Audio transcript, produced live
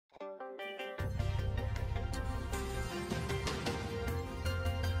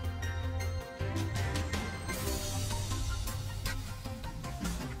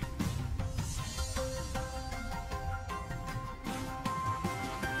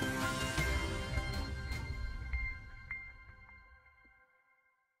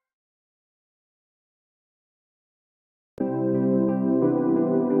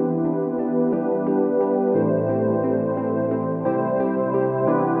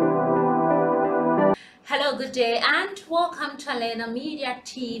Hello, good day, and welcome to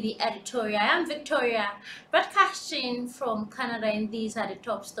eri-tv editorial. I am Victoria, broadcasting from Canada, and these are the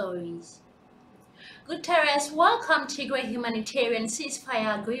top stories. Guterres welcomed Tigray humanitarian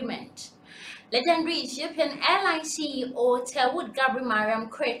ceasefire agreement. Legendary Ethiopian airline CEO Tewod Mariam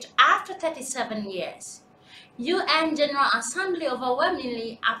quit after 37 years. UN General Assembly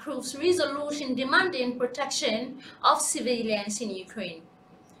overwhelmingly approves resolution demanding protection of civilians in Ukraine.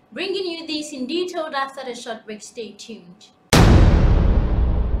 Bringing you this in detail after the short break, stay tuned.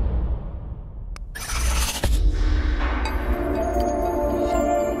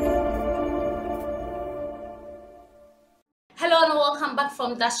 Hello and welcome back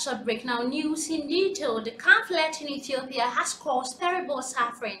from that short break. Now, news in detail. The conflict in Ethiopia has caused terrible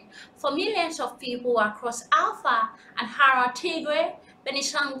suffering for millions of people across Alpha and Hara, Tigray,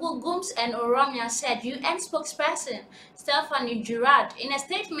 Benishangul Gums and Oromia, said UN spokesperson Stephanie Gerrard in a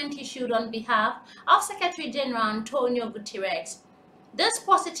statement issued on behalf of Secretary General Antonio Guterres. These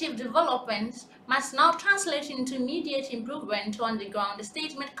positive developments must now translate into immediate improvement on the ground. The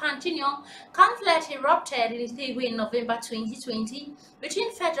statement continued. Conflict erupted in Tigray in November 2020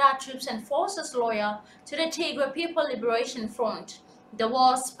 between federal troops and forces loyal to the Tigray People Liberation Front. The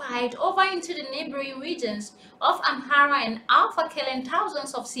war spilled over into the neighboring regions of Amhara and Alpha, killing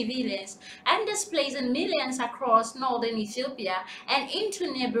thousands of civilians and displacing millions across northern Ethiopia and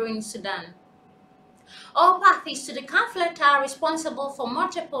into neighboring Sudan. All parties to the conflict are responsible for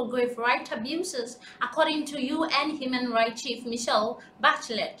multiple grave rights abuses, according to UN Human Rights Chief Michelle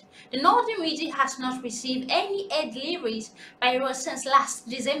Bachelet. The northern region has not received any aid deliveries by road since last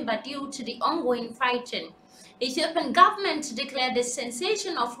December due to the ongoing fighting. The Ethiopian government declared the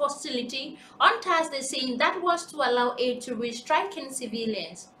cessation of hostility on Thursday, saying that was to allow aid to reach striking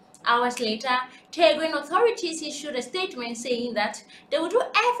civilians. Hours later, Tigrayan authorities issued a statement saying that they would do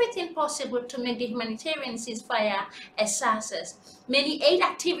everything possible to make the humanitarian ceasefire a success. Many aid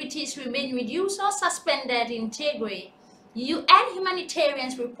activities remain reduced or suspended in Tigray. UN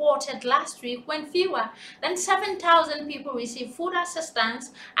humanitarians reported last week when fewer than 7,000 people received food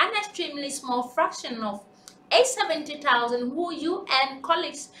assistance, an extremely small fraction of 870,000 who UN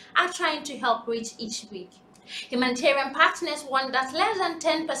colleagues are trying to help reach each week. Humanitarian partners warn that less than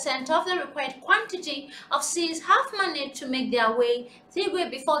 10% of the required quantity of seeds have managed to make their way through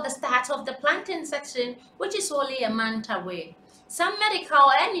before the start of the planting season, which is only a month away. Some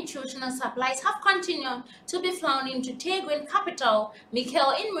medical and nutritional supplies have continued to be flown into Tigrayan capital,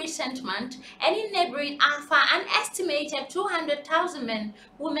 Mekelle, in recent months, and in neighboring Alpha, an estimated 200,000 men,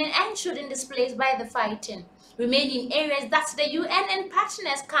 women, and children displaced by the fighting remain in areas that the UN and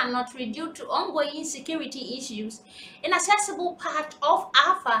partners cannot reach due to ongoing insecurity issues. In accessible part of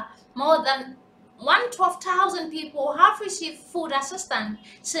Alpha, more than 112,000 people have received food assistance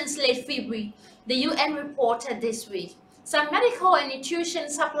since late February, the UN reported this week. Some medical and nutrition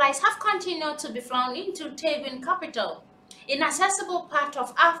supplies have continued to be flown into Tigrayan capital. In accessible part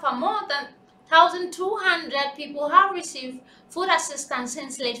of Alpha, more than 1,200 people have received food assistance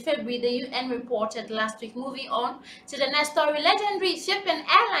since late February, the UN reported last week. Moving on to the next story, legendary Ethiopian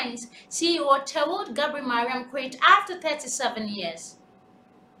Airlines CEO Tewod Mariam quit after 37 years.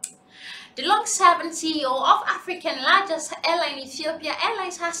 The long-serving CEO of African largest airline Ethiopia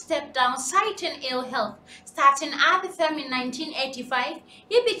Airlines has stepped down citing ill health. Starting at the firm in 1985,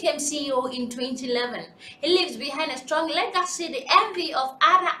 he became CEO in 2011. He leaves behind a strong legacy, the envy of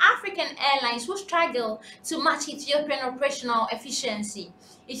other African airlines who struggle to match Ethiopian operational efficiency.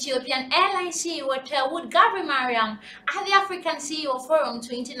 Ethiopian Airlines CEO Tewod Mariam at the African CEO Forum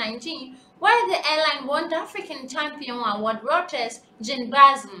 2019, where the airline won the African Champion Award, Reuters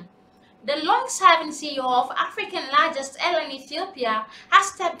Basm. The long-serving CEO of African largest airline Ethiopia has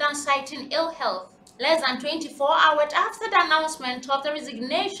stepped down citing ill health. Less than 24 hours after the announcement of the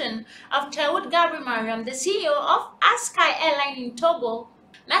resignation of Tewod Mariam, the CEO of Askai Airline in Togo,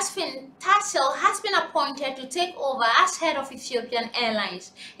 Mesfin Tassel, has been appointed to take over as head of Ethiopian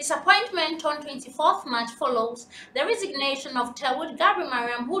Airlines. His appointment on 24th March follows the resignation of Tewod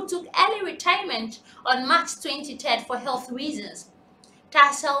Mariam, who took early retirement on March 23rd for health reasons.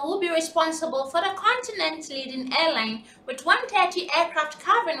 Tassel will be responsible for the continent's leading airline with 130 aircraft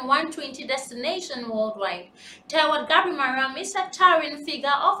covering 120 destinations worldwide. Tewod Mariam is a towering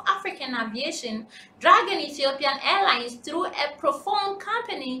figure of African aviation, dragging Ethiopian Airlines through a profound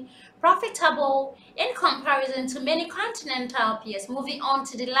company, profitable in comparison to many continental peers. Moving on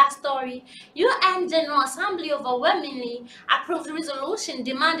to the last story, UN General Assembly overwhelmingly approved resolution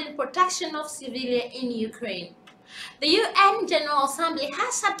demanding protection of civilians in Ukraine. The UN General Assembly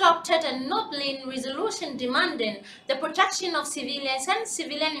has adopted a no-blame resolution demanding the protection of civilians and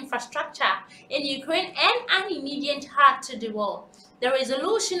civilian infrastructure in Ukraine and an immediate halt to the war. The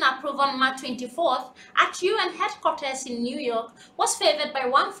resolution, approved on March 24th at UN headquarters in New York, was favored by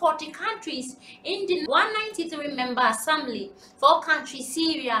 140 countries in the 193-member assembly. 4 countries,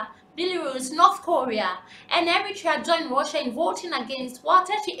 Syria, Belarus, North Korea, and Eritrea, joined Russia in voting against, while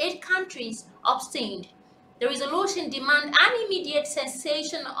 38 countries abstained. The resolution demands an immediate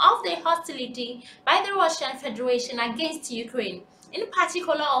cessation of the hostility by the Russian Federation against Ukraine, in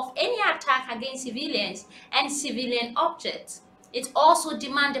particular of any attack against civilians and civilian objects. It also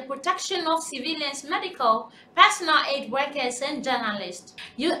demands the protection of civilians, medical, personal aid workers, and journalists.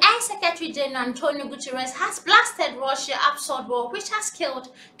 UN Secretary General Antonio Guterres has blasted Russia's absurd war, which has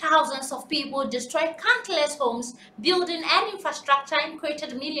killed thousands of people, destroyed countless homes, buildings, and infrastructure, and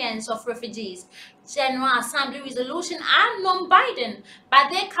created millions of refugees. General Assembly resolutions are non-binding, but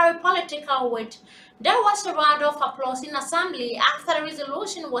they carry political weight. There was a round of applause in Assembly after the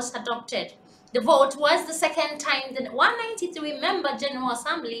resolution was adopted. The vote was the second time the 193-member General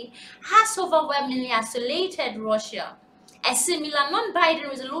Assembly has overwhelmingly isolated Russia. A similar non-binding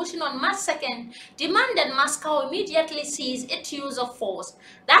resolution on March 2nd demanded Moscow immediately cease its use of force.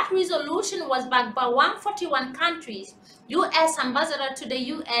 That resolution was backed by 141 countries. U.S. Ambassador to the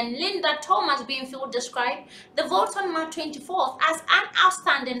UN, Linda Thomas-Greenfield, described the vote on March 24th as an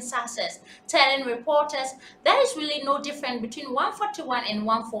outstanding success, telling reporters there is really no difference between 141 and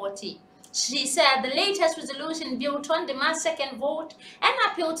 140. She said the latest resolution built on the March 2nd vote and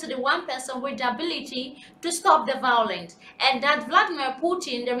appealed to the one person with the ability to stop the violence, and that Vladimir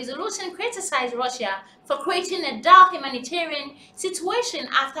Putin, the resolution criticized Russia for creating a dull humanitarian situation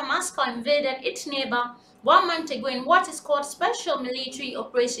after Moscow invaded its neighbor 1 month ago in what is called special military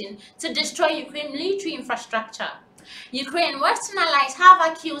operation to destroy Ukraine's military infrastructure. Ukraine Western allies have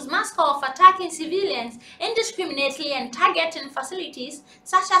accused Moscow of attacking civilians indiscriminately and targeting facilities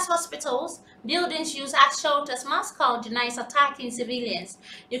such as hospitals, buildings used as shelters. Moscow denies attacking civilians.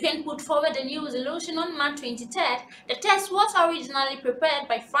 Ukraine put forward a new resolution on March 23rd. The text was originally prepared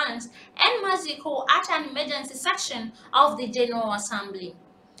by France and Mexico at an emergency session of the General Assembly.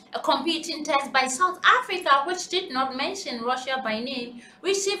 A competing text by South Africa, which did not mention Russia by name,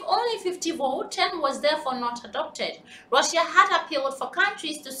 received only 50 votes and was therefore not adopted. Russia had appealed for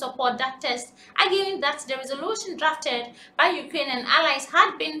countries to support that text, arguing that the resolution drafted by Ukraine and allies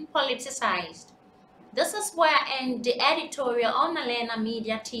had been politicized. This is where I end the editorial on Alena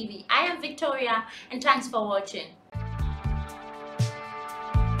Media TV. I am Victoria, and thanks for watching.